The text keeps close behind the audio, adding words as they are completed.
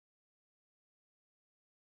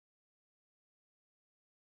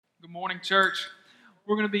Good morning, church.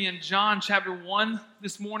 We're going to be in John chapter 1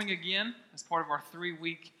 this morning again as part of our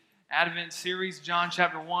 3-week Advent series. John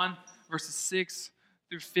chapter 1, verses 6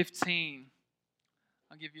 through 15.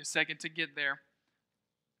 I'll give you a second to get there.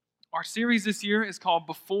 Our series this year is called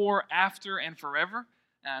Before, After, and Forever.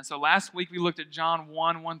 So last week we looked at John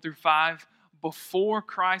 1 through 5, before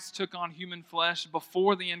Christ took on human flesh,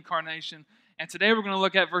 before the incarnation. And today we're going to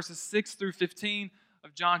look at verses 6 through 15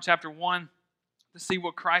 of John chapter 1 to see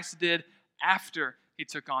what Christ did after he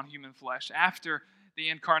took on human flesh, after the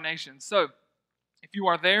incarnation. So, if you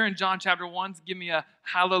are there in John chapter 1, give me a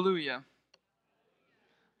hallelujah.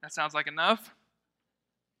 That sounds like enough.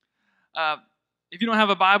 If you don't have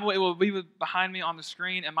a Bible, it will be behind me on the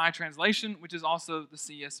screen in my translation, which is also the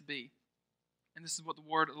CSB. And this is what the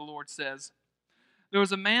word of the Lord says. There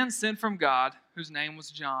was a man sent from God whose name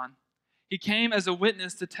was John. He came as a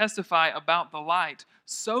witness to testify about the light,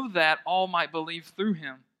 so that all might believe through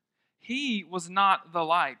him. He was not the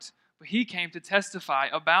light, but he came to testify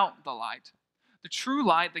about the light. The true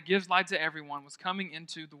light that gives light to everyone was coming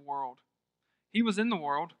into the world. He was in the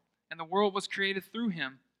world, and the world was created through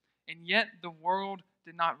him, and yet the world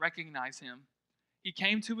did not recognize him. He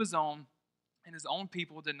came to his own, and his own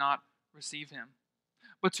people did not receive him.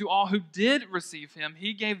 But to all who did receive him,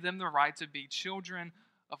 he gave them the right to be children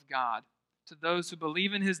of God, to those who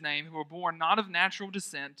believe in his name, who were born not of natural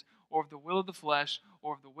descent, or of the will of the flesh,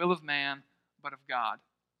 or of the will of man, but of God.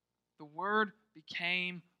 The Word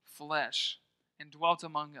became flesh and dwelt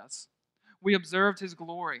among us. We observed his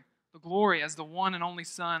glory, the glory as the one and only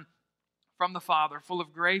Son from the Father, full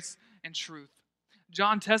of grace and truth.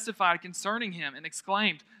 John testified concerning him and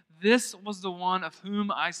exclaimed, "This was the one of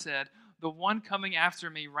whom I said, 'The one coming after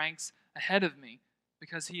me ranks ahead of me,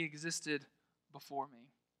 because he existed before me.'"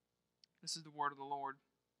 This is the word of the Lord.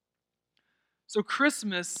 So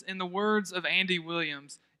Christmas, in the words of Andy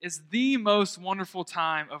Williams, is the most wonderful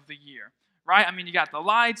time of the year, right? I mean, you got the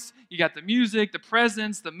lights, you got the music, the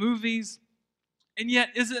presents, the movies. And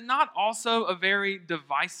yet, is it not also a very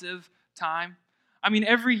divisive time? I mean,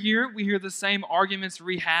 every year we hear the same arguments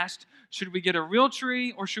rehashed. Should we get a real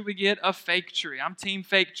tree or should we get a fake tree? I'm team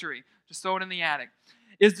fake tree. Just throw it in the attic.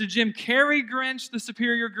 Is the Jim Carrey Grinch the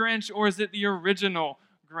superior Grinch, or is it the original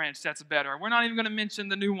Grinch that's better? We're not even going to mention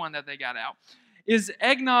the new one that they got out. Is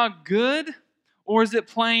eggnog good, or is it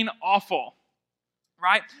plain awful?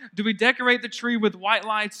 Right? Do we decorate the tree with white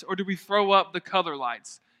lights, or do we throw up the color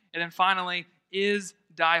lights? And then finally, is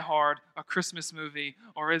Die Hard a Christmas movie,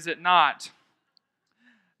 or is it not?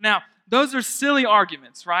 Now, those are silly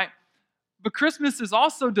arguments, right? But Christmas is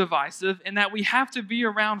also divisive in that we have to be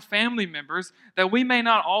around family members that we may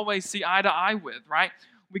not always see eye to eye with, right?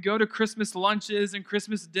 We go to Christmas lunches and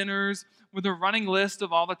Christmas dinners with a running list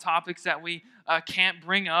of all the topics that we can't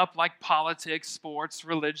bring up, like politics, sports,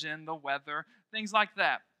 religion, the weather, things like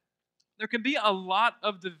that. There can be a lot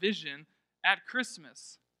of division at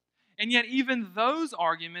Christmas. And yet even those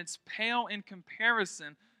arguments pale in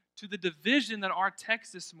comparison to the division that our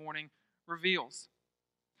text this morning reveals.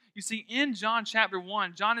 You see, in John chapter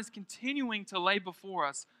 1, John is continuing to lay before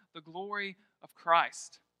us the glory of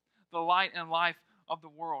Christ, the light and life of the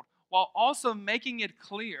world, while also making it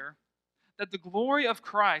clear that the glory of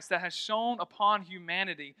Christ that has shone upon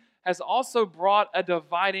humanity has also brought a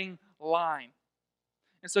dividing line.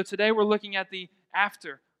 And so today we're looking at the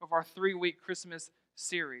after of our 3-week Christmas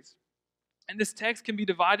series. And this text can be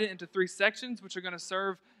divided into 3 sections, which are going to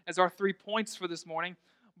serve as our 3 points for this morning.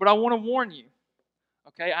 But I want to warn you,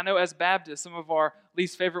 okay? I know as Baptists, some of our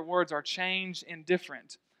least favorite words are change and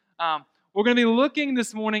different. We're going to be looking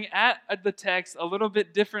this morning at the text a little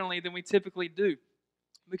bit differently than we typically do.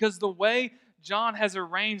 Because the way John has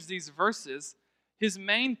arranged these verses, his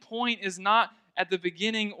main point is not at the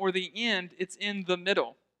beginning or the end, it's in the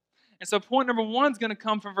middle. And so point number 1 is going to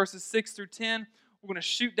come from verses 6 through 10. We're going to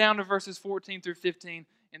shoot down to verses 14 through 15,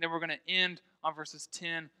 and then we're going to end on verses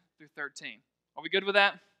 10 through 13. Are we good with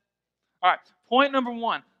that? All right, point number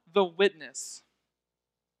 1, the witness.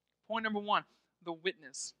 Point number 1, the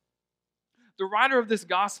witness. The writer of this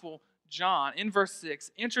gospel, John, in verse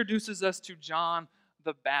 6, introduces us to John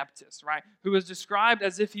the Baptist, right? Who is described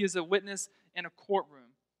as if he is a witness in a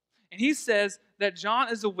courtroom. And he says that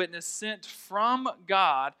John is a witness sent from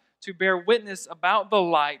God to bear witness about the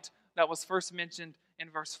light that was first mentioned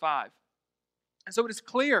in verse 5. And so it is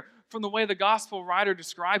clear from the way the gospel writer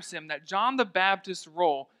describes him that John the Baptist's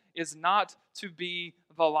role is not to be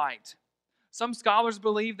the light. Some scholars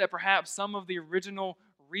believe that perhaps some of the original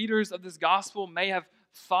readers of this gospel may have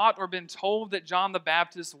thought or been told that John the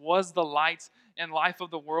Baptist was the light and life of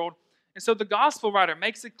the world. And so the gospel writer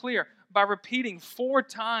makes it clear by repeating 4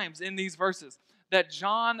 times in these verses that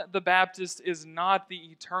John the Baptist is not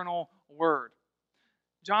the eternal Word.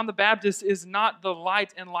 John the Baptist is not the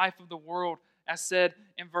light and life of the world, as said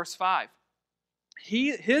in verse 5.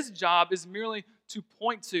 His job is merely to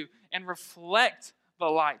point to and reflect the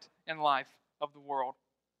light and life of the world.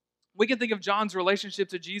 We can think of John's relationship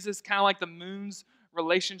to Jesus kind of like the moon's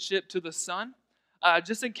relationship to the sun.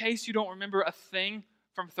 Just in case you don't remember a thing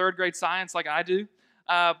from third grade science like I do,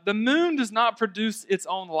 the moon does not produce its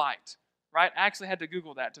own light, right? I actually had to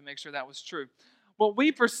Google that to make sure that was true. What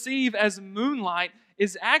we perceive as moonlight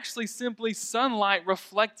is actually simply sunlight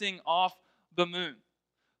reflecting off the moon.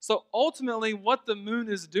 So ultimately, what the moon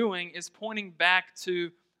is doing is pointing back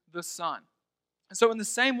to the sun. And so in the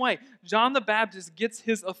same way, John the Baptist gets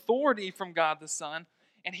his authority from God the Son,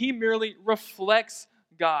 and he merely reflects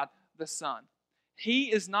God the Son.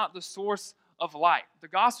 He is not the source of light. The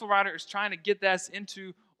gospel writer is trying to get this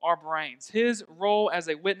into our brains. His role as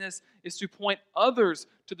a witness is to point others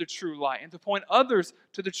to the true light and to point others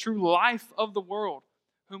to the true life of the world,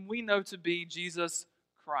 whom we know to be Jesus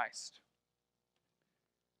Christ.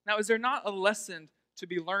 Now, is there not a lesson to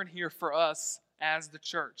be learned here for us as the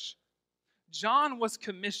church? John was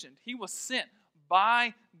commissioned. He was sent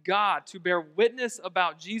by God to bear witness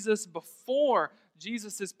about Jesus before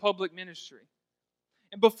Jesus' public ministry.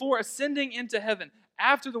 And before ascending into heaven,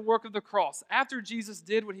 after the work of the cross, after Jesus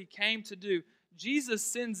did what he came to do, Jesus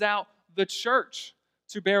sends out the church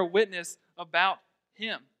to bear witness about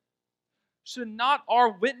him. Should not our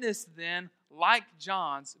witness then, like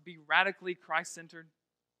John's, be radically Christ-centered?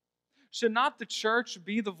 Should not the church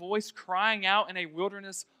be the voice crying out in a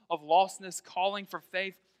wilderness of lostness, calling for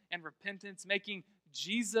faith and repentance, making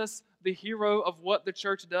Jesus the hero of what the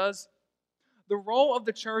church does? The role of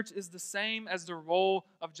the church is the same as the role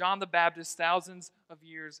of John the Baptist thousands of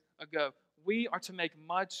years ago. We are to make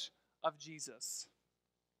much of Jesus.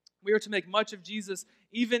 We are to make much of Jesus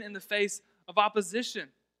even in the face of opposition.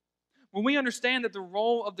 When we understand that the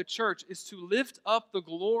role of the church is to lift up the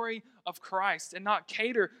glory of Christ and not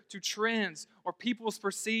cater to trends or people's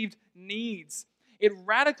perceived needs, it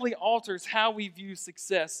radically alters how we view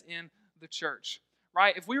success in the church.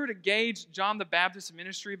 Right? If we were to gauge John the Baptist's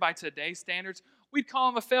ministry by today's standards, we'd call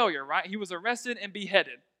him a failure, right? He was arrested and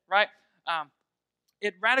beheaded, right?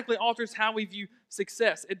 It radically alters how we view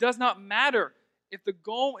success. It does not matter if the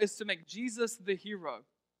goal is to make Jesus the hero.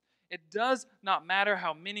 It does not matter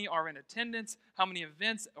how many are in attendance, how many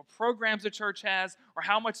events or programs the church has, or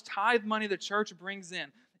how much tithe money the church brings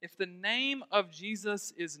in. If the name of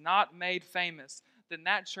Jesus is not made famous, then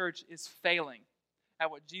that church is failing at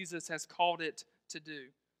what Jesus has called it to do,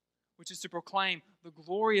 which is to proclaim the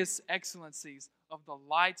glorious excellencies of the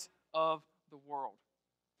light of the world.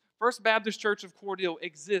 First Baptist Church of Cordele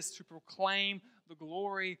exists to proclaim the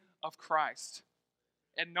glory of Christ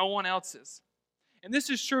and no one else's. And this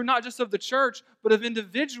is true not just of the church, but of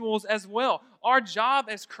individuals as well. Our job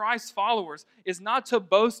as Christ's followers is not to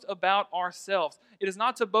boast about ourselves. It is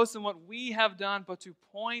not to boast in what we have done, but to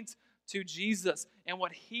point to Jesus and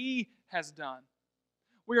what he has done.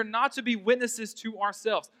 We are not to be witnesses to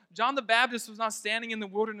ourselves. John the Baptist was not standing in the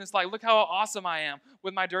wilderness like, look how awesome I am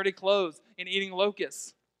with my dirty clothes and eating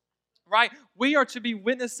locusts. Right? We are to be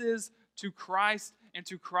witnesses to Christ and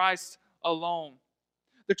to Christ alone.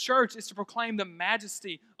 The church is to proclaim the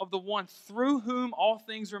majesty of the one through whom all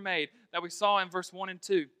things were made, that we saw in verse 1 and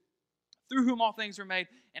 2. Through whom all things were made,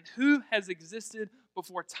 and who has existed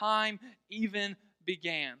before time even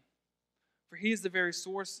began. For he is the very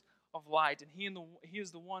source of light, and he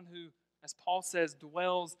is the one who, as Paul says,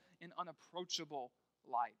 dwells in unapproachable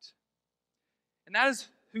light. And that is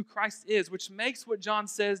who Christ is, which makes what John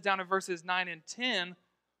says down in verses 9 and 10,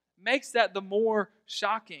 makes that the more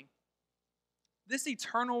shocking. This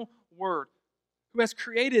eternal Word, who has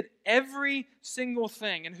created every single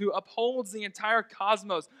thing and who upholds the entire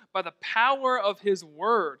cosmos by the power of his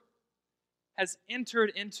Word, has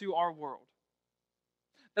entered into our world.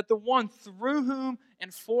 That the one through whom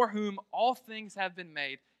and for whom all things have been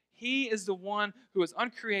made, he is the one who is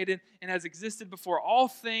uncreated and has existed before all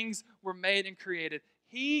things were made and created.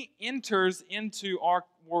 He enters into our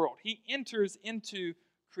world. He enters into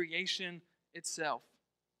creation itself.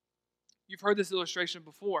 You've heard this illustration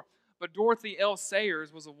before, but Dorothy L.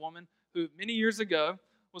 Sayers was a woman who many years ago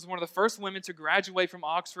was one of the first women to graduate from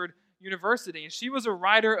Oxford University, and she was a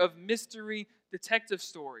writer of mystery detective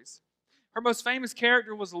stories. Her most famous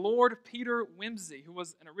character was Lord Peter Wimsey, who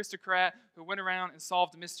was an aristocrat who went around and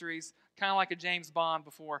solved mysteries, kind of like a James Bond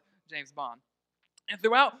before James Bond. And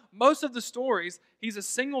throughout most of the stories, he's a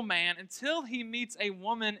single man until he meets a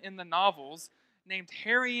woman in the novels named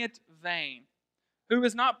Harriet Vane, who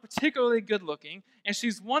is not particularly good looking, and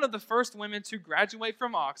she's one of the first women to graduate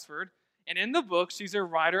from Oxford. And in the book, she's a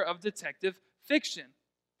writer of detective fiction.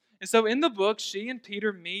 And so in the book, she and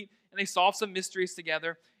Peter meet and they solve some mysteries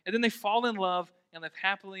together, and then they fall in love and live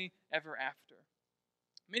happily ever after.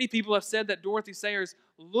 Many people have said that Dorothy Sayers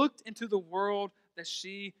looked into the world that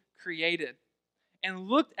she created and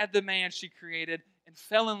looked at the man she created and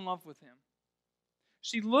fell in love with him.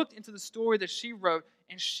 She looked into the story that she wrote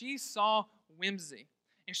and she saw whimsy.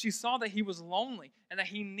 And she saw that he was lonely and that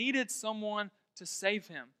he needed someone to save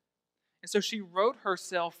him. And so she wrote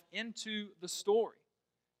herself into the story.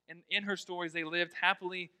 And in her stories, they lived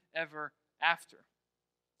happily ever after.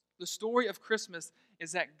 The story of Christmas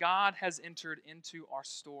is that God has entered into our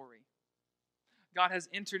story. God has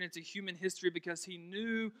entered into human history because he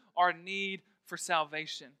knew our need for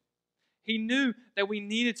salvation. He knew that we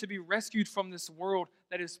needed to be rescued from this world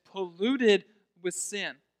that is polluted with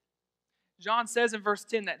sin. John says in verse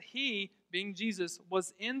 10 that he, being Jesus,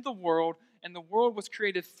 was in the world, and the world was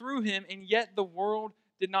created through him, and yet the world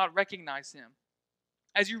did not recognize him.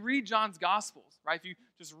 As you read John's Gospels, right, if you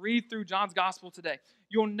just read through John's Gospel today,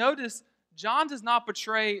 you'll notice John does not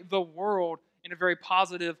portray the world in a very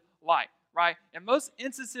positive light, right? In most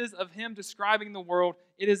instances of him describing the world,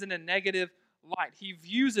 it is in a negative light. He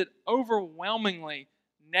views it overwhelmingly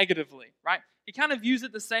negatively, right? He kind of views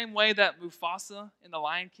it the same way that Mufasa in The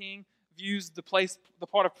Lion King views the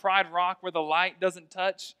part of Pride Rock where the light doesn't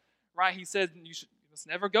touch, right? He says, you must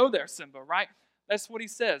never go there, Simba, right? That's what he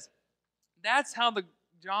says. That's how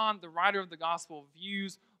John, the writer of the gospel,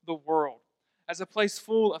 views the world, as a place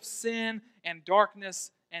full of sin and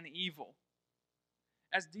darkness and evil.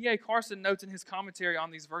 As D.A. Carson notes in his commentary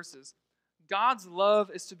on these verses, God's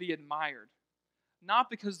love is to be admired,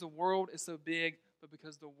 not because the world is so big, but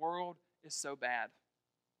because the world is so bad.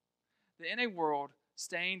 That in a world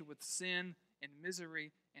stained with sin and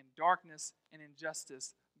misery and darkness and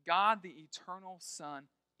injustice, God, the eternal Son,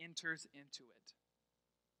 enters into it.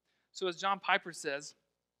 So as John Piper says,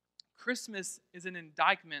 Christmas is an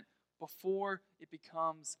indictment before it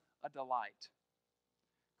becomes a delight.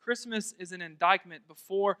 Christmas is an indictment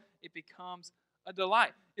before it becomes a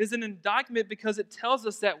delight. It is an indictment because it tells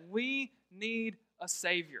us that we need a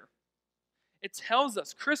Savior. It tells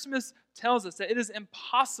us, Christmas tells us that it is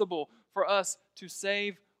impossible for us to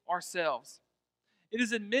save ourselves. It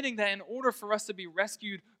is admitting that in order for us to be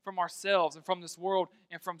rescued from ourselves and from this world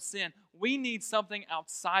and from sin, we need something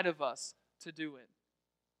outside of us to do it.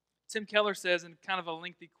 Tim Keller says in kind of a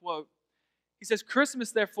lengthy quote, he says,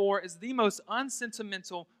 Christmas, therefore, is the most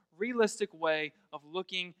unsentimental, realistic way of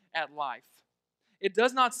looking at life. It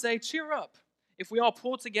does not say, cheer up. If we all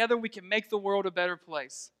pull together, we can make the world a better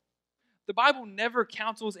place. The Bible never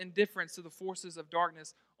counsels indifference to the forces of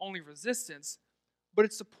darkness, only resistance, but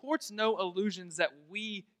it supports no illusions that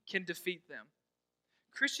we can defeat them.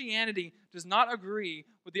 Christianity does not agree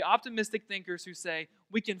with the optimistic thinkers who say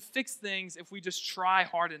we can fix things if we just try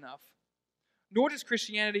hard enough. Nor does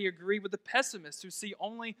Christianity agree with the pessimists who see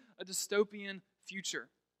only a dystopian future.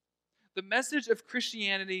 The message of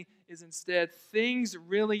Christianity is instead, things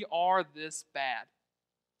really are this bad,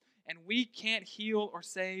 and we can't heal or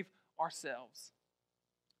save ourselves.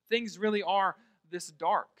 Things really are this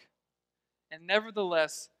dark, and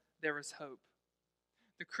nevertheless, there is hope.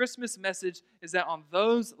 The Christmas message is that on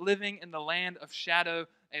those living in the land of shadow,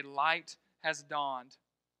 a light has dawned.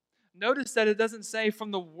 Notice that it doesn't say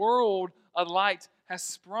from the world a light has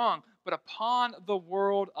sprung, but upon the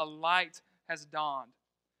world a light has dawned.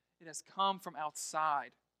 It has come from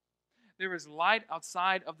outside. There is light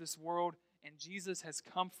outside of this world, and Jesus has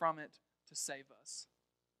come from it to save us.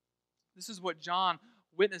 This is what John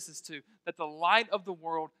witnesses to, that the light of the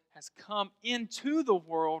world has come into the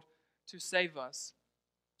world to save us.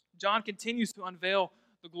 John continues to unveil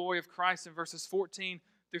the glory of Christ in verses 14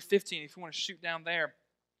 through 15, if you want to shoot down there.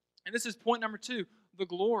 And this is point number 2, the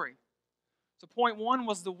glory. So point 1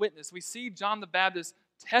 was the witness. We see John the Baptist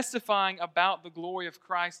testifying about the glory of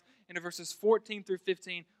Christ. And in verses 14 through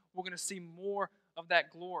 15, we're going to see more of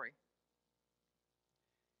that glory.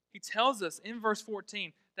 He tells us in verse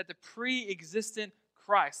 14 that the pre-existent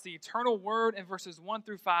Christ, the eternal Word in verses 1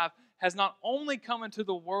 through 5, has not only come into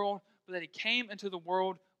the world, but that he came into the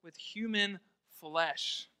world with human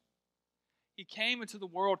flesh. He came into the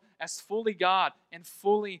world as fully God and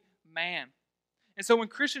fully man. And so when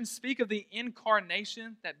Christians speak of the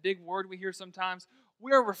incarnation, that big word we hear sometimes,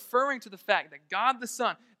 we are referring to the fact that God the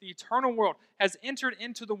Son, the eternal world, has entered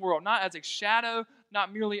into the world, not as a shadow,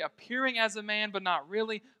 not merely appearing as a man, but not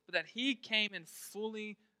really, but that he came in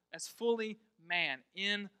fully man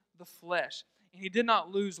in the flesh. And he did not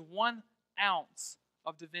lose 1 ounce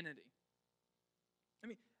of divinity.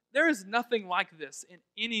 There is nothing like this in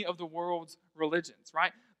any of the world's religions,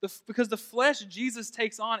 right? Because the flesh Jesus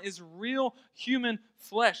takes on is real human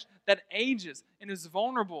flesh that ages and is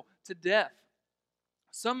vulnerable to death.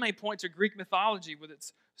 Some may point to Greek mythology with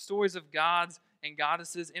its stories of gods and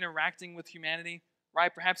goddesses interacting with humanity,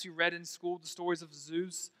 right? Perhaps you read in school the stories of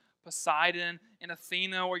Zeus, Poseidon, and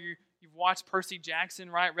Athena, or you've watched Percy Jackson,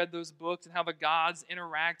 right? Read those books and how the gods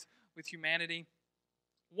interact with humanity.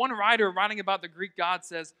 One writer writing about the Greek gods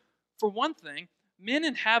says, "For one thing, men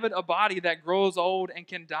inhabit a body that grows old and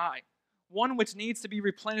can die, one which needs to be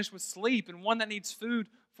replenished with sleep, and one that needs food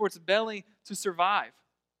for its belly to survive.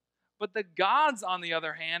 But the gods, on the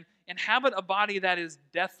other hand, inhabit a body that is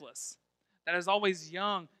deathless, that is always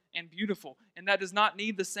young and beautiful, and that does not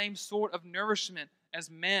need the same sort of nourishment as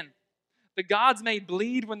men. The gods may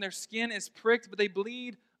bleed when their skin is pricked, but they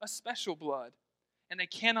bleed a special blood, and they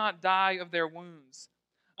cannot die of their wounds.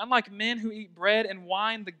 Unlike men who eat bread and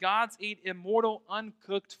wine, the gods eat immortal,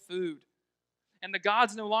 uncooked food. And the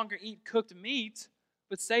gods no longer eat cooked meat,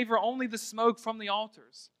 but savor only the smoke from the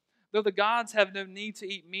altars. Though the gods have no need to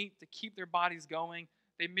eat meat to keep their bodies going,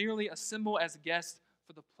 they merely assemble as guests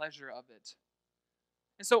for the pleasure of it."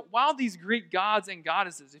 And so while these Greek gods and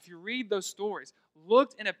goddesses, if you read those stories,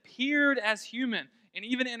 looked and appeared as human and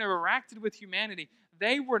even interacted with humanity,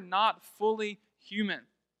 they were not fully human.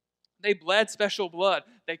 They bled special blood.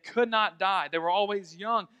 They could not die. They were always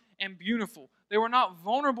young and beautiful. They were not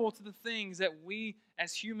vulnerable to the things that we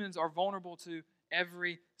as humans are vulnerable to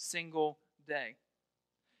every single day.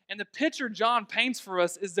 And the picture John paints for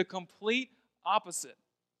us is the complete opposite.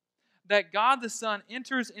 That God the Son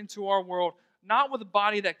enters into our world not with a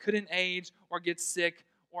body that couldn't age or get sick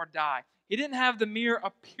or die. He didn't have the mere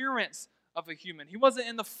appearance of a human. He wasn't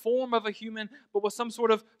in the form of a human, but was some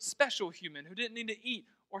sort of special human who didn't need to eat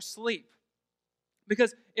or sleep.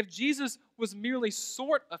 Because if Jesus was merely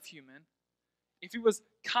sort of human, if he was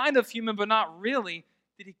kind of human but not really,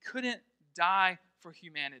 then he couldn't die for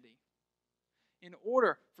humanity. In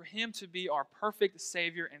order for him to be our perfect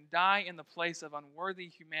Savior and die in the place of unworthy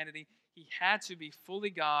humanity, he had to be fully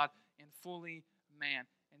God and fully man.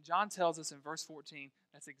 And John tells us in verse 14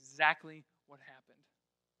 that's exactly what happened.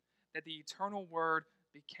 That the eternal Word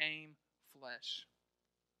became flesh.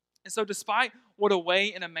 And so despite what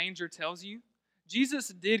away in a manger tells you, Jesus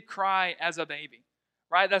did cry as a baby.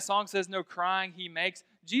 Right? That song says, "No crying he makes."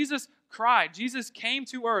 Jesus cried. Jesus came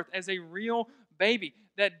to earth as a real baby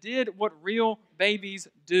that did what real babies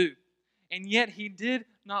do. And yet he did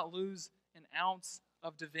not lose an ounce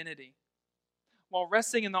of divinity. While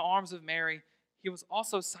resting in the arms of Mary, he was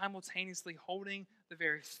also simultaneously holding the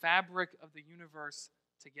very fabric of the universe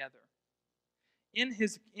together. In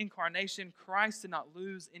his incarnation, Christ did not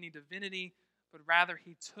lose any divinity, but rather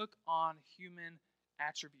he took on human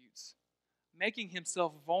attributes, making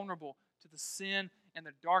himself vulnerable to the sin and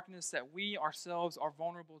the darkness that we ourselves are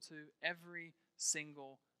vulnerable to every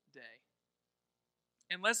single day.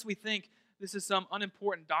 Unless we think this is some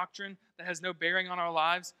unimportant doctrine that has no bearing on our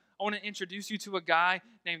lives, I want to introduce you to a guy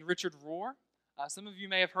named Richard Rohr. Some of you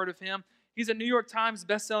may have heard of him. He's a New York Times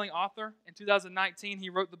bestselling author. In 2019, he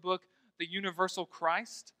wrote the book, The Universal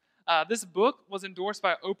Christ. This book was endorsed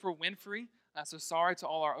by Oprah Winfrey, so sorry to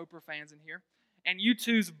all our Oprah fans in here, and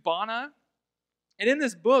U2's Bono. And in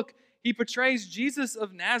this book, he portrays Jesus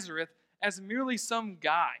of Nazareth as merely some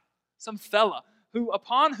guy, some fella,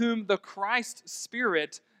 upon whom the Christ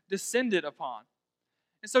Spirit descended upon.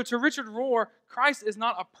 And so to Richard Rohr, Christ is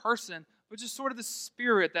not a person, but just sort of the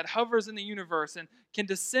spirit that hovers in the universe and can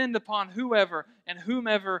descend upon whoever and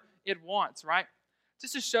whomever it wants, right?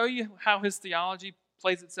 Just to show you how his theology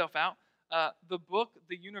plays itself out, the book,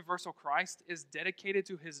 The Universal Christ, is dedicated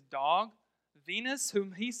to his dog, Venus,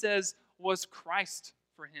 whom he says was Christ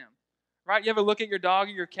for him. Right? You ever look at your dog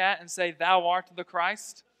or your cat and say, "Thou art the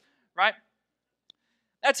Christ"? Right?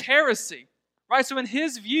 That's heresy. Right? So in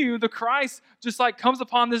his view, the Christ just like comes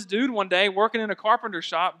upon this dude one day working in a carpenter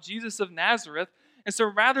shop, Jesus of Nazareth. And so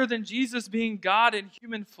rather than Jesus being God in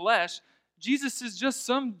human flesh, Jesus is just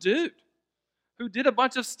some dude who did a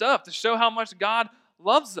bunch of stuff to show how much God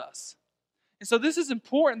loves us. And so this is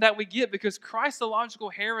important that we get because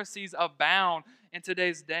Christological heresies abound in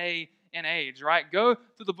today's day and age, right? Go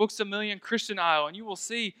through the books of Million Christian aisle and you will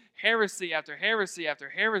see heresy after heresy after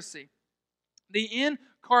heresy. The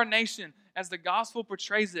incarnation, as the gospel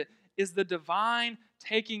portrays it, is the divine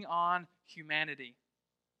taking on humanity.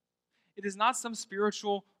 It is not some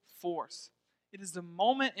spiritual force. It is the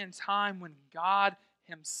moment in time when God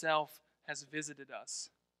himself has visited us.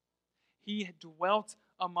 He dwelt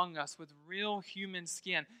among us with real human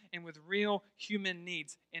skin and with real human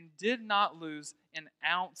needs and did not lose an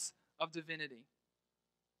ounce of divinity.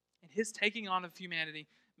 And his taking on of humanity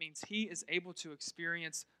means he is able to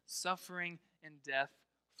experience suffering and death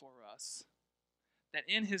for us. That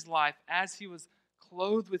in his life, as he was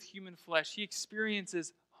clothed with human flesh, he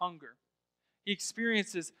experiences hunger. He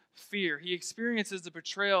experiences fear. He experiences the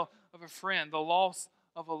betrayal of a friend, the loss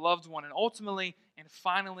of a loved one. And ultimately and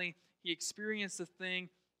finally, he experienced the thing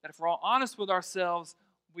that if we're all honest with ourselves,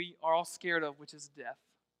 we are all scared of, which is death.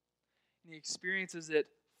 And he experiences it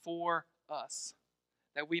for us,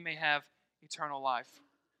 that we may have eternal life.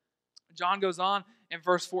 John goes on in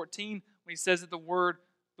verse 14 when he says that the Word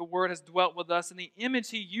has dwelt with us, and the image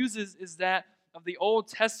he uses is that of the Old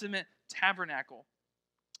Testament tabernacle.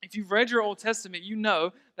 If you've read your Old Testament, you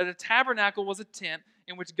know that a tabernacle was a tent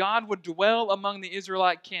in which God would dwell among the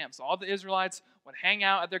Israelite camps. All the Israelites would hang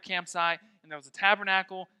out at their campsite, and there was a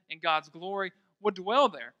tabernacle, and God's glory would dwell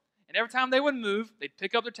there. And every time they would move, they'd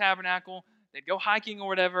pick up their tabernacle, they'd go hiking or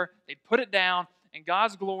whatever, they'd put it down, and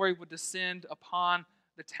God's glory would descend upon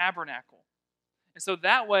the tabernacle. And so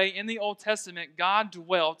that way, in the Old Testament, God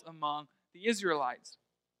dwelt among the Israelites.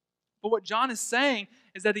 But what John is saying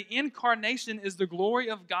is that the incarnation is the glory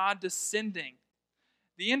of God descending.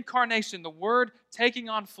 The incarnation, the Word taking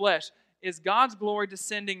on flesh, is God's glory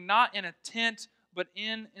descending not in a tent, but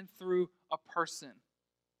in and through a person.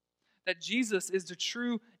 That Jesus is the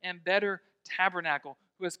true and better tabernacle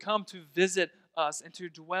who has come to visit us and to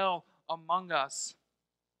dwell among us.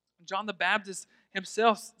 John the Baptist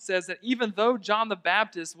himself says that even though John the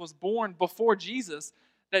Baptist was born before Jesus,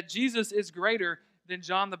 that Jesus is greater than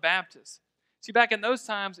John the Baptist. See, back in those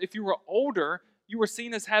times, if you were older, you were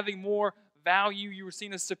seen as having more value. You were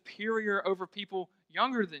seen as superior over people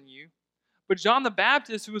younger than you. But John the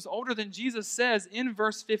Baptist, who was older than Jesus, says in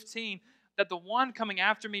verse 15 that the one coming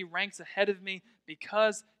after me ranks ahead of me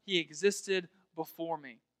because he existed before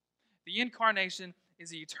me. The incarnation is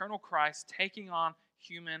the eternal Christ taking on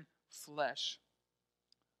human flesh.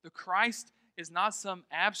 The Christ is not some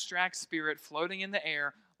abstract spirit floating in the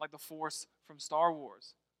air like the Force from Star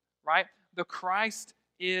Wars, right? The Christ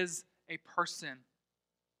is a person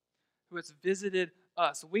who has visited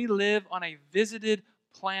us. We live on a visited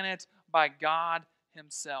planet by God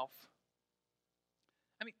himself.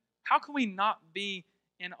 I mean, how can we not be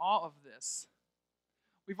in awe of this?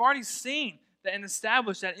 We've already seen that and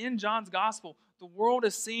established that in John's gospel, the world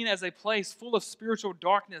is seen as a place full of spiritual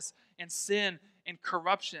darkness and sin and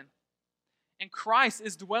corruption. And Christ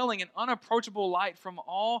is dwelling in unapproachable light from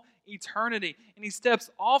all eternity. And he steps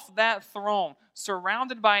off that throne,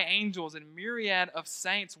 surrounded by angels and myriad of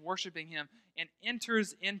saints worshiping him, and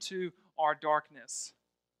enters into our darkness.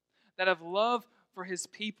 That of love for his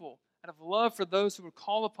people, out of love for those who would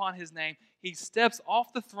call upon his name, he steps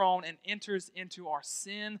off the throne and enters into our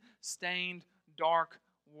sin-stained, dark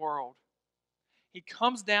world. He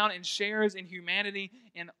comes down and shares in humanity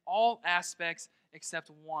in all aspects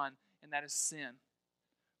except one, and that is sin.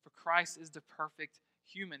 For Christ is the perfect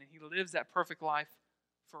human, and he lives that perfect life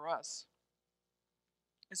for us.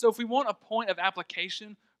 And so if we want a point of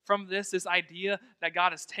application from this idea that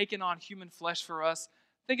God has taken on human flesh for us,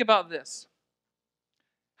 think about this.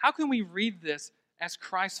 How can we read this as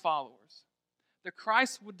Christ followers? That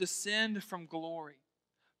Christ would descend from glory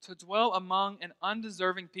to dwell among an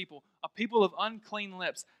undeserving people, a people of unclean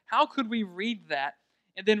lips. How could we read that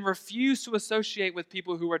and then refuse to associate with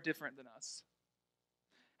people who are different than us?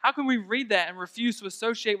 How can we read that and refuse to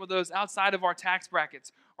associate with those outside of our tax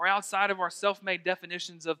brackets or outside of our self-made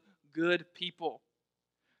definitions of good people?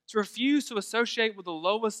 To refuse to associate with the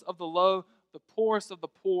lowest of the low, the poorest of the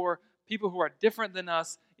poor, people who are different than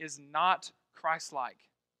us, is not Christ-like.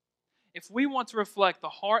 If we want to reflect the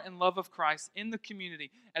heart and love of Christ in the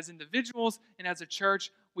community as individuals and as a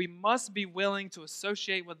church, we must be willing to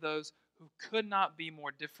associate with those who could not be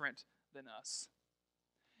more different than us.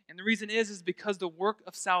 And the reason is because the work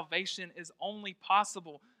of salvation is only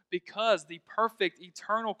possible because the perfect,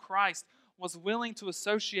 eternal Christ was willing to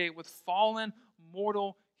associate with fallen,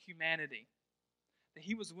 mortal humanity. That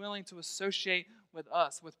he was willing to associate with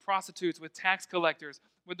us, with prostitutes, with tax collectors,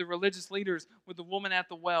 with the religious leaders, with the woman at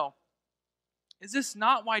the well. Is this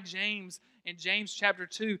not why James in James chapter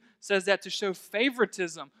 2 says that to show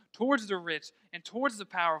favoritism towards the rich and towards the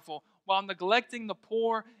powerful while neglecting the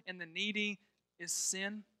poor and the needy is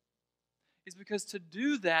sin? Is because to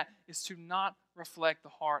do that is to not reflect the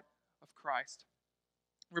heart of Christ.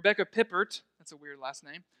 Rebecca Pippert, that's a weird last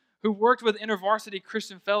name, who worked with InterVarsity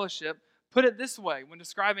Christian Fellowship, put it this way when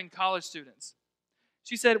describing college students.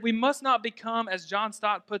 She said, "We must not become, as John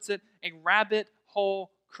Stott puts it, a rabbit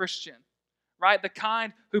hole Christian." Right? The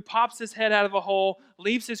kind who pops his head out of a hole,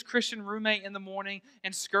 leaves his Christian roommate in the morning,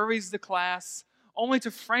 and scurries to class, only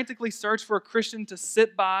to frantically search for a Christian to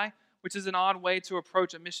sit by, which is an odd way to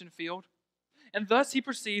approach a mission field. And thus he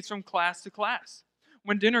proceeds from class to class.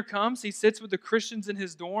 When dinner comes, he sits with the Christians in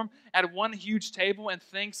his dorm at one huge table and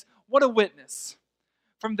thinks, what a witness.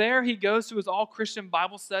 From there, he goes to his all-Christian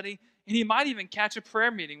Bible study, and he might even catch a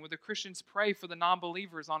prayer meeting where the Christians pray for the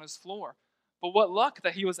non-believers on his floor. But what luck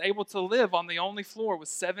that he was able to live on the only floor with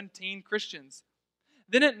 17 Christians.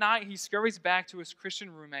 Then at night, he scurries back to his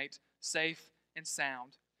Christian roommate, safe and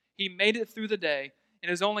sound. He made it through the day, and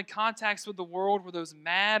his only contacts with the world were those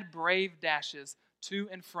mad, brave dashes to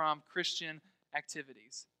and from Christian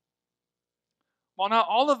activities. While not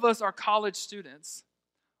all of us are college students,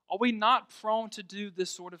 are we not prone to do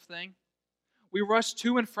this sort of thing? We rush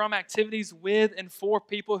to and from activities with and for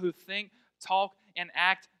people who think, talk, and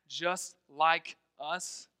act just like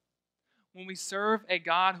us. When we serve a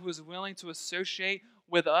God who is willing to associate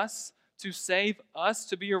with us, to save us,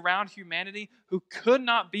 to be around humanity who could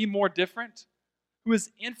not be more different, who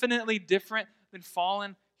is infinitely different than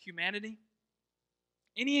fallen humanity.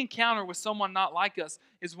 Any encounter with someone not like us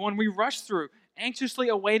is one we rush through, anxiously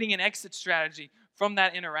awaiting an exit strategy from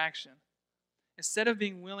that interaction, instead of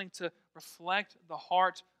being willing to reflect the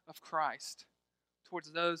heart of Christ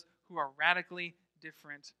towards those who are radically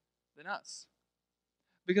different than us.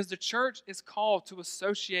 Because the church is called to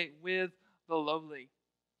associate with the lowly,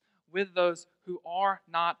 with those who are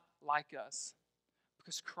not like us.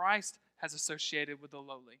 Because Christ has associated with the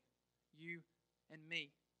lowly, you and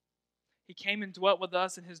me. He came and dwelt with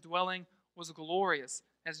us, and his dwelling was glorious,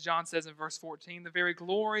 as John says in verse 14, the very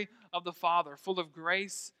glory of the Father, full of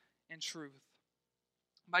grace and truth.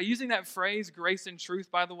 By using that phrase, grace and truth,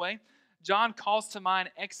 by the way, John calls to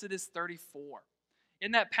mind Exodus 34.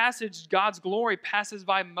 In that passage, God's glory passes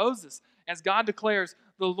by Moses as God declares,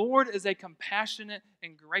 the Lord is a compassionate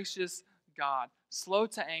and gracious God, slow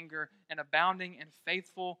to anger and abounding in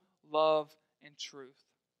faithful love and truth.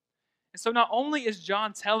 And so not only is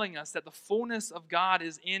John telling us that the fullness of God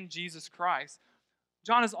is in Jesus Christ,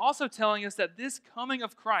 John is also telling us that this coming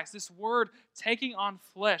of Christ, this word taking on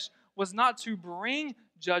flesh, was not to bring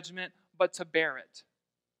judgment, but to bear it.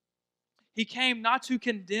 He came not to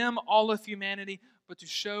condemn all of humanity, but to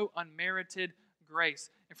show unmerited grace,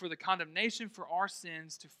 and for the condemnation for our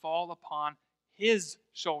sins to fall upon his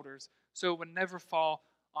shoulders, so it would never fall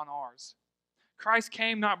on ours. Christ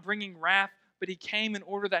came not bringing wrath, but he came in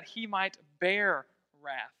order that he might bear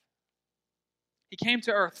wrath. He came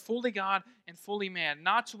to earth fully God and fully man,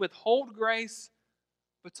 not to withhold grace,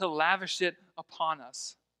 but to lavish it upon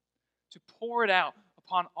us, to pour it out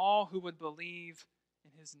upon all who would believe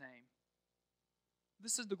in his name.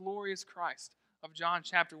 This is the glorious Christ of John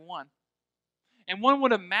chapter 1. And one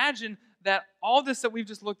would imagine that all this that we've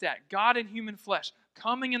just looked at, God in human flesh,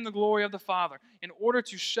 coming in the glory of the Father, in order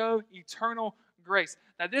to show eternal grace,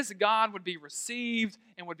 that this God would be received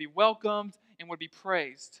and would be welcomed and would be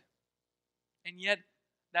praised. And yet,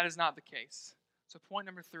 that is not the case. So point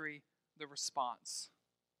number 3, the response.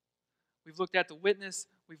 We've looked at the witness,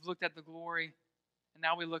 we've looked at the glory, and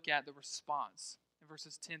now we look at the response in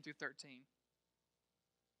verses 10 through 13.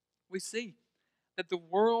 We see that the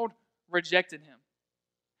world rejected him.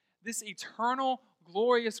 This eternal,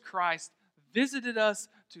 glorious Christ visited us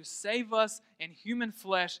to save us in human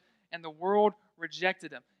flesh, and the world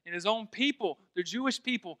rejected him. And his own people, the Jewish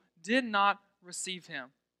people, did not receive him.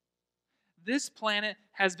 This planet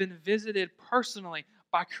has been visited personally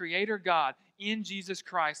by Creator God in Jesus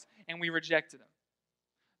Christ, and we rejected him.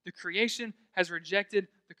 The creation has rejected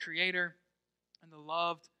the Creator, and the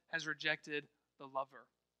loved has rejected the lover.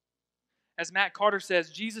 As Matt Carter says,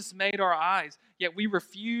 Jesus made our eyes, yet we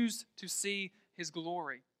refuse to see his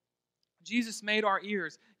glory. Jesus made our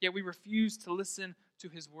ears, yet we refused to listen to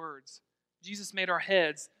his words. Jesus made our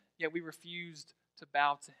heads, yet we refused to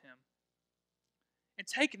bow to him. And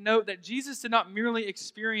take note that Jesus did not merely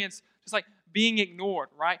experience just like being ignored,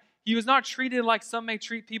 right? He was not treated like some may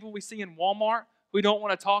treat people we see in Walmart who we don't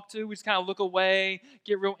want to talk to. We just kind of look away,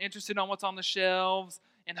 get real interested on what's on the shelves,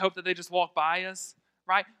 and hope that they just walk by us,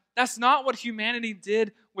 right? That's not what humanity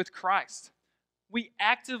did with Christ. We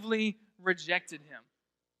actively rejected him.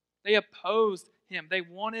 They opposed him. They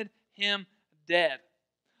wanted him dead.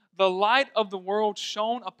 The light of the world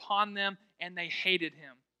shone upon them, and they hated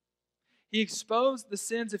him. He exposed the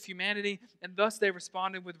sins of humanity, and thus they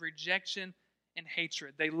responded with rejection and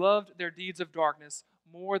hatred. They loved their deeds of darkness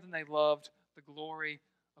more than they loved the glory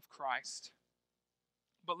of Christ.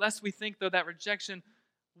 But lest we think, though, that rejection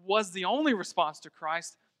was the only response to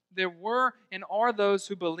Christ, there were and are those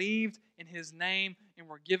who believed in his name and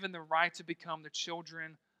were given the right to become the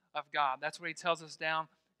children of God. That's what he tells us down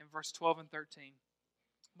in verse 12 and 13.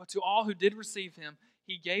 But to all who did receive him,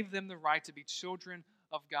 he gave them the right to be children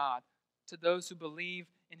of God, to those who believe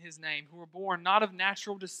in his name, who were born not of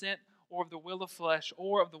natural descent or of the will of flesh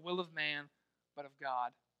or of the will of man, but of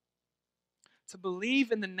God. To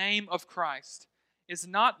believe in the name of Christ is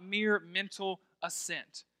not mere mental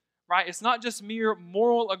assent, right? It's not just mere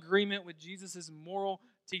moral agreement with Jesus' moral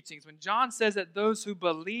teachings. When John says that those who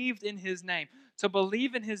believed in his name, to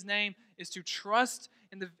believe in his name is to trust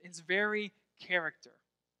in his very character.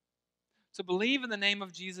 To believe in the name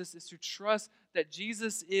of Jesus is to trust that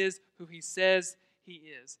Jesus is who he says he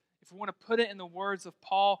is. If we want to put it in the words of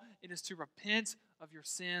Paul, it is to repent of your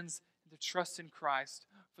sins and to trust in Christ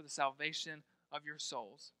for the salvation of your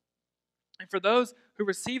souls. And for those who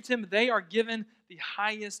received him, they are given the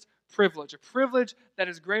highest privilege, a privilege that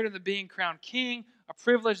is greater than being crowned king, a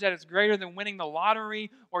privilege that is greater than winning the lottery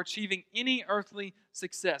or achieving any earthly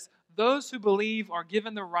success. Those who believe are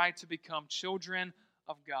given the right to become children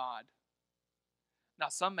of God. Now,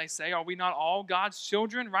 some may say, are we not all God's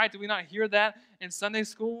children, right? Do we not hear that in Sunday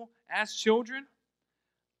school as children?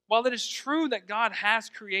 While it is true that God has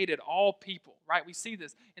created all people, right? We see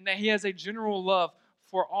this, and that he has a general love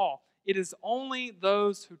for all. It is only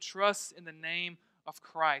those who trust in the name of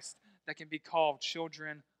Christ that can be called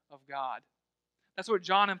children of God. That's what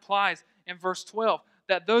John implies in verse 12,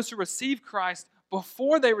 that those who received Christ,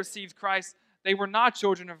 before they received Christ, they were not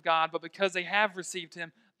children of God, but because they have received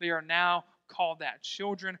him, they are now called that,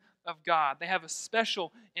 children of God. They have a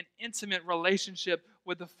special and intimate relationship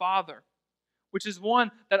with the Father, which is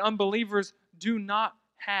one that unbelievers do not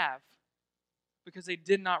have because they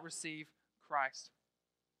did not receive Christ.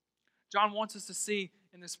 John wants us to see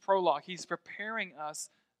in this prologue, he's preparing us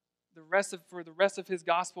for the rest of his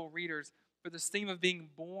gospel readers for this theme of being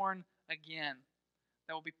born again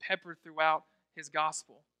that will be peppered throughout his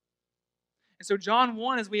gospel. And so John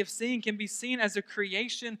 1, as we have seen, can be seen as a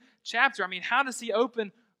creation chapter. I mean, how does he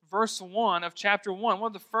open verse 1 of chapter 1? One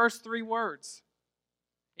of the first three words.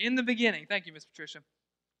 In the beginning. Thank you, Miss Patricia.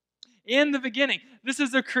 In the beginning. This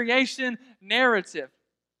is a creation narrative.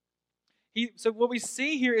 So what we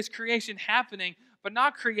see here is creation happening, but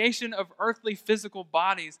not creation of earthly physical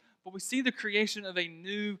bodies, but we see the creation of a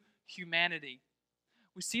new humanity.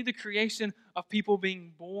 We see the creation of people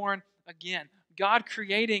being born again. God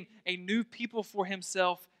creating a new people for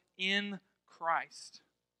himself in Christ.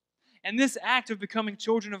 And this act of becoming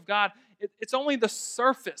children of God, it's only the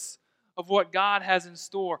surface of what God has in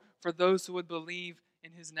store for those who would believe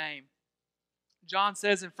in his name. John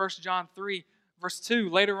says in 1 John 3, verse 2,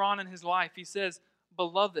 later on in his life, he says,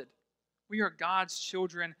 "Beloved, we are God's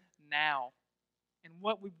children now, and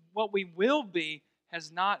what we will be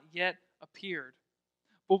has not yet appeared.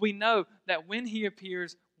 But we know that when he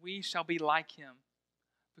appears, we shall be like him,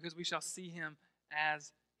 because we shall see him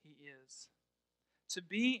as he is." To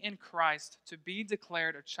be in Christ, to be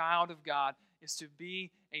declared a child of God, is to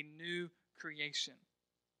be a new creation.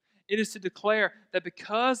 It is to declare that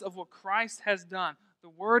because of what Christ has done, the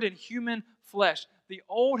Word in human flesh, the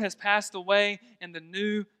old has passed away and the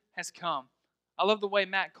new has come. I love the way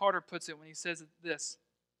Matt Carter puts it when he says this: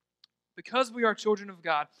 because we are children of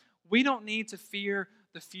God, we don't need to fear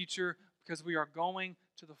the future because we are going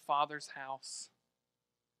to the Father's house.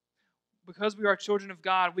 Because we are children of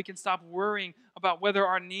God, we can stop worrying about whether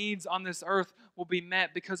our needs on this earth will be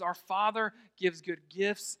met because our Father gives good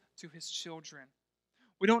gifts to his children.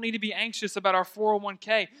 We don't need to be anxious about our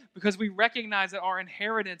 401k because we recognize that our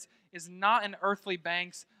inheritance is not in earthly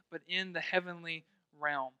banks but in the heavenly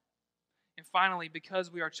realm. And finally,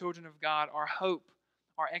 because we are children of God, our hope,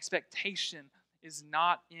 our expectation is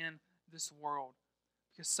not in this world.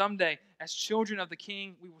 Because someday, as children of the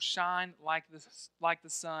King, we will shine like the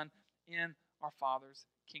sun in our Father's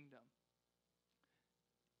kingdom.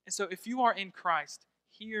 And so if you are in Christ,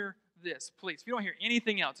 hear this, please. If you don't hear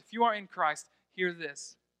anything else, if you are in Christ, hear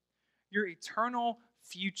this. Your eternal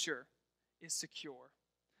future is secure.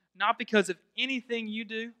 Not because of anything you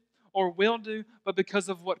do or will do, but because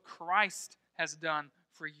of what Christ has done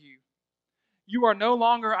for you. You are no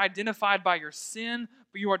longer identified by your sin,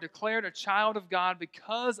 but you are declared a child of God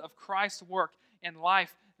because of Christ's work in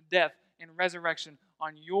life, death, and resurrection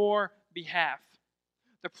on your behalf.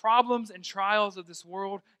 The problems and trials of this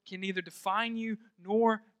world can neither define you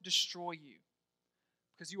nor destroy you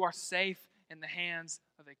because you are safe in the hands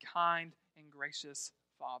of a kind and gracious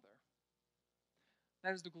Father.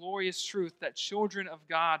 That is the glorious truth that children of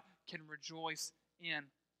God can rejoice in.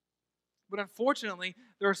 But unfortunately,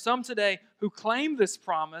 there are some today who claim this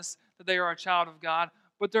promise that they are a child of God,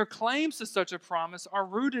 but their claims to such a promise are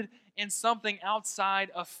rooted in something outside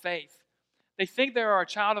of faith. They think they are a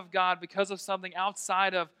child of God because of something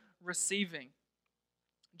outside of receiving.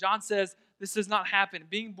 John says this does not happen.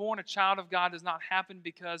 Being born a child of God does not happen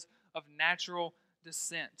because of natural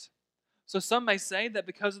descent. So some may say that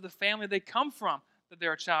because of the family they come from, that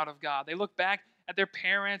they're a child of God. They look back at their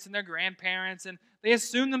parents and their grandparents and they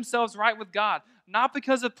assume themselves right with God, not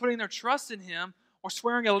because of putting their trust in Him or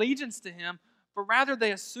swearing allegiance to Him, but rather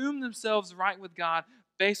they assume themselves right with God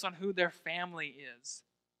based on who their family is.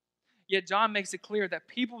 Yet John makes it clear that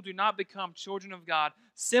people do not become children of God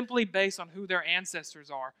simply based on who their ancestors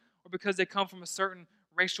are or because they come from a certain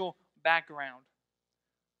racial background.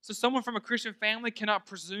 So someone from a Christian family cannot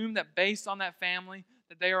presume that based on that family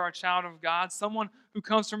that they are a child of God. Someone who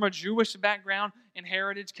comes from a Jewish background and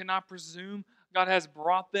heritage cannot presume God has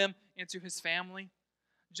brought them into His family.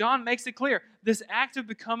 John makes it clear, this act of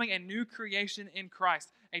becoming a new creation in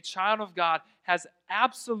Christ, a child of God, has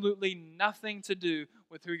absolutely nothing to do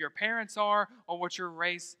with who your parents are or what your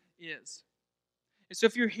race is. And so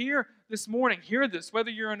if you're here this morning, hear this, whether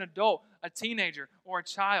you're an adult, a teenager, or a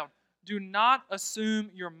child, do not assume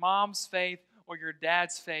your mom's faith or your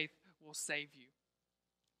dad's faith will save you.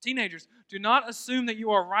 Teenagers, do not assume that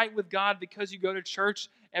you are right with God because you go to church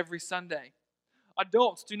every Sunday.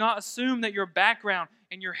 Adults, do not assume that your background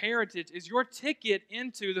and your heritage is your ticket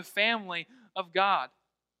into the family of God.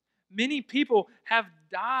 Many people have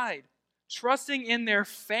died trusting in their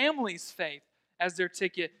family's faith as their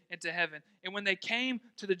ticket into heaven. And when they came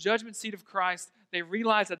to the judgment seat of Christ, they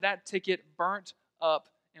realized that that ticket burnt up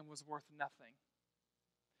and was worth nothing.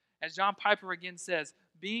 As John Piper again says,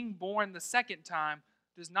 being born the second time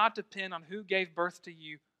does not depend on who gave birth to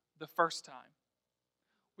you the first time.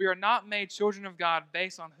 We are not made children of God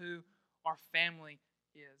based on who our family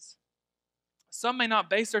is. Some may not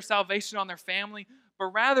base their salvation on their family, but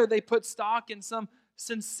rather they put stock in some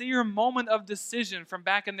sincere moment of decision from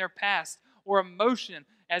back in their past or emotion,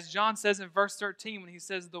 as John says in verse 13 when he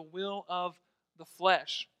says the will of the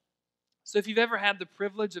flesh. So if you've ever had the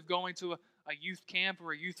privilege of going to a youth camp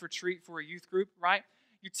or a youth retreat for a youth group, right?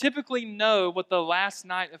 You typically know what the last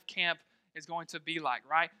night of camp is going to be like,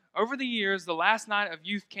 right? Over the years, the last night of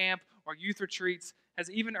youth camp or youth retreats has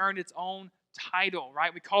even earned its own title,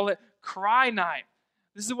 right? We call it Cry Night.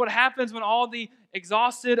 This is what happens when all the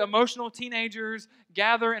exhausted, emotional teenagers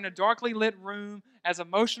gather in a darkly lit room as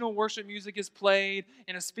emotional worship music is played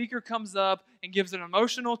and a speaker comes up and gives an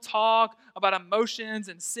emotional talk about emotions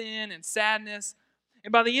and sin and sadness.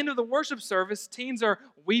 And by the end of the worship service, teens are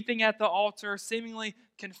weeping at the altar, seemingly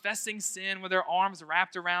confessing sin with their arms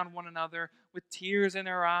wrapped around one another with tears in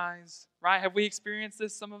their eyes, right? Have we experienced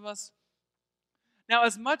this, some of us? Now,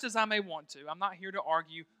 as much as I may want to, I'm not here to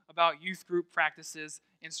argue about youth group practices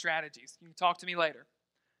and strategies. You can talk to me later.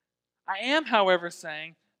 I am, however,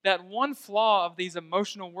 saying that one flaw of these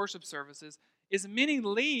emotional worship services is many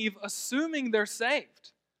leave assuming they're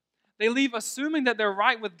saved. They leave assuming that they're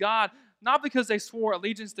right with God, not because they swore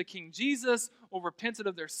allegiance to King Jesus or repented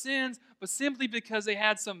of their sins, but simply because they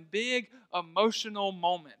had some big emotional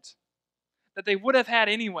moment that they would have had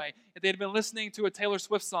anyway if they had been listening to a Taylor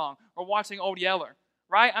Swift song or watching Old Yeller,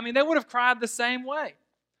 right? I mean, they would have cried the same way.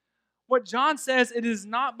 What John says, it is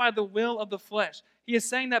not by the will of the flesh. He is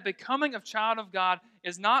saying that becoming a child of God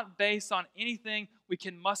is not based on anything we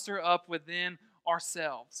can muster up within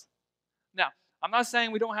ourselves. Now, I'm not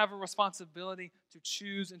saying we don't have a responsibility to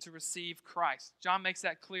choose and to receive Christ. John makes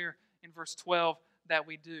that clear in verse 12 that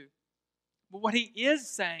we do. But what he is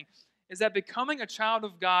saying is that becoming a child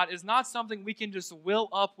of God is not something we can just will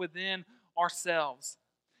up within ourselves.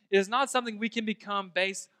 It is not something we can become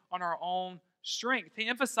based on our own strength. He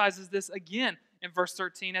emphasizes this again in verse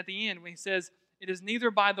 13 at the end when he says, it is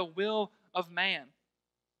neither by the will of man.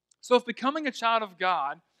 So if becoming a child of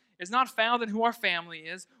God is not found in who our family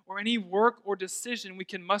is or any work or decision we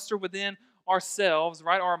can muster within ourselves,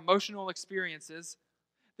 right, our emotional experiences,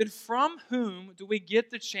 then from whom do we get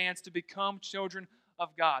the chance to become children of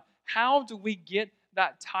God? How do we get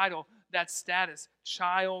that title, that status,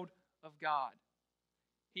 child of God?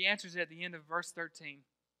 He answers it at the end of verse 13,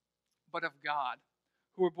 but of God,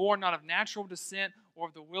 who were born not of natural descent or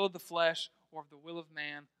of the will of the flesh or of the will of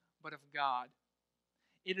man, but of God.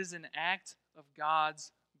 It is an act of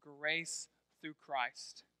God's grace through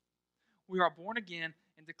Christ. We are born again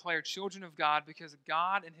and declared children of God because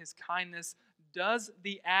God in His kindness does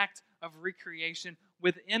the act of recreation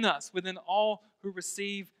within us, within all who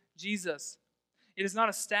receive Jesus. It is not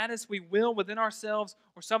a status we will within ourselves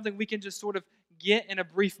or something we can just sort of get in a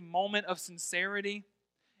brief moment of sincerity.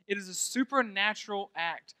 It is a supernatural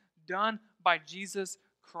act done by Jesus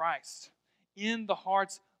Christ in the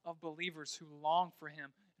hearts of believers who long for Him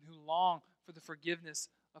and who long for the forgiveness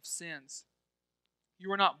of sins.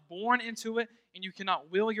 You are not born into it, and you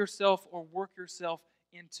cannot will yourself or work yourself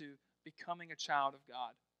into becoming a child of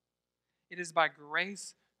God. It is by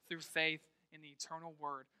grace through faith in the eternal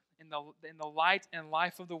Word, in the light and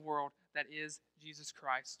life of the world that is Jesus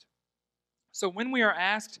Christ. So when we are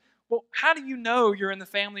asked, well, how do you know you're in the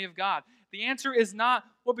family of God? The answer is not,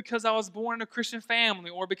 well, because I was born in a Christian family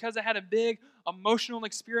or because I had a big emotional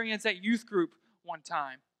experience at youth group one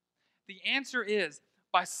time. The answer is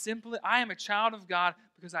by simply, I am a child of God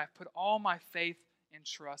because I have put all my faith and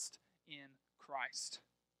trust in Christ.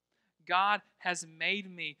 God has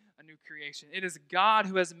made me a new creation. It is God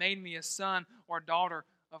who has made me a son or a daughter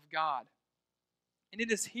of God. And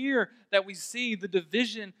it is here that we see the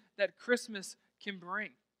division that Christmas can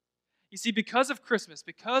bring. You see, because of Christmas,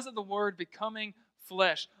 because of the Word becoming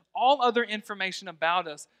flesh, all other information about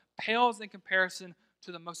us pales in comparison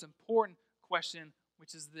to the most important question,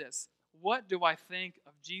 which is this: what do I think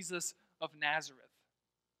of Jesus of Nazareth?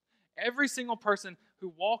 Every single person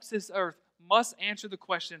who walks this earth must answer the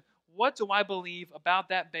question, what do I believe about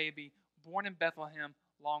that baby born in Bethlehem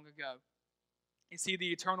long ago? Is he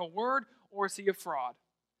the eternal Word, or is he a fraud?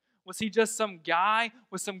 Was he just some guy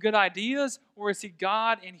with some good ideas, or is he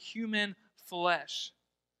God in human flesh?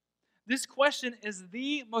 This question is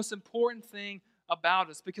the most important thing about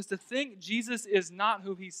us, because to think Jesus is not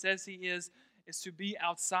who he says he is to be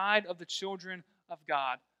outside of the children of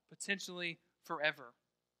God, potentially forever.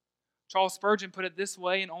 Charles Spurgeon put it this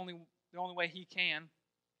way, and the only way he can: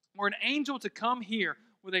 were an angel to come here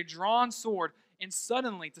with a drawn sword and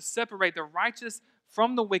suddenly to separate the righteous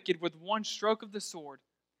from the wicked with one stroke of the sword,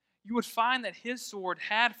 you would find that his sword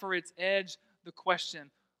had for its edge the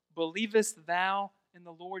question, believest thou in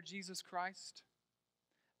the Lord Jesus Christ?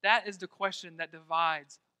 That is the question that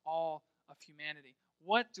divides all of humanity.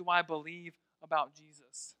 What do I believe about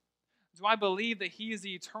Jesus? Do I believe that he is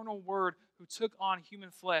the eternal Word who took on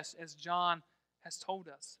human flesh, as John has told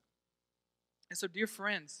us? And so, dear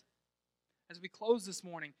friends, as we close this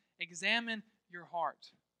morning, examine your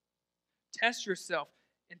heart. Test yourself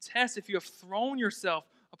and test if you have thrown yourself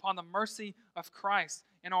upon the mercy of Christ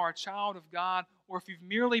and are a child of God, or if you've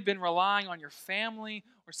merely been relying on your family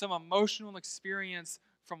or some emotional experience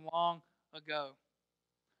from long ago.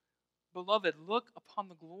 Beloved, look upon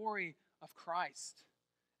the glory of Christ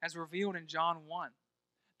as revealed in John 1,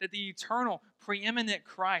 that the eternal, preeminent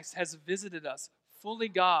Christ has visited us, fully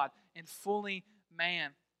God and fully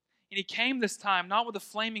man. And he came this time not with a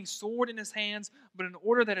flaming sword in his hands, but in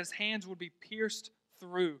order that his hands would be pierced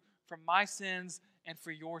through for my sins and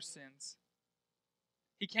for your sins.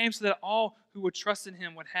 He came so that all who would trust in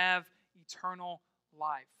him would have eternal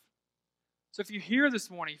life. So if you're here this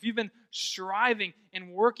morning, if you've been striving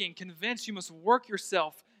and working, convinced you must work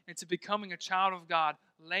yourself into becoming a child of God,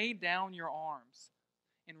 lay down your arms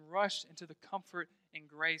and rush into the comfort and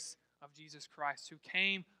grace of Jesus Christ, who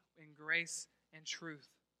came in grace and truth.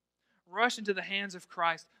 Rush into the hands of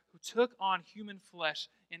Christ, who took on human flesh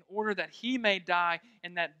in order that he may die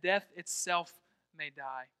and that death itself may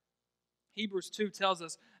die. Hebrews 2 tells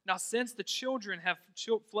us, now since the children have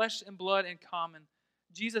flesh and blood in common,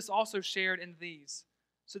 Jesus also shared in these,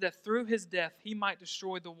 so that through his death he might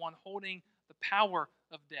destroy the one holding the power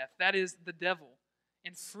of death, that is, the devil,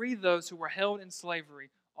 and free those who were held in slavery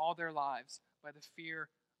all their lives by the fear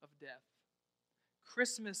of death.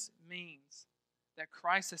 Christmas means that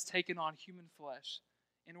Christ has taken on human flesh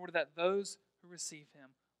in order that those who receive him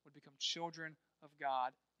would become children of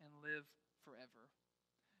God and live forever.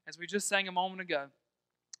 As we just sang a moment ago,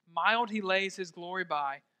 mild he lays his glory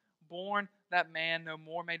by, born that man no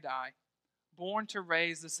more may die, born to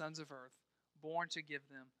raise the sons of earth, born to give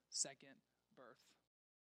them second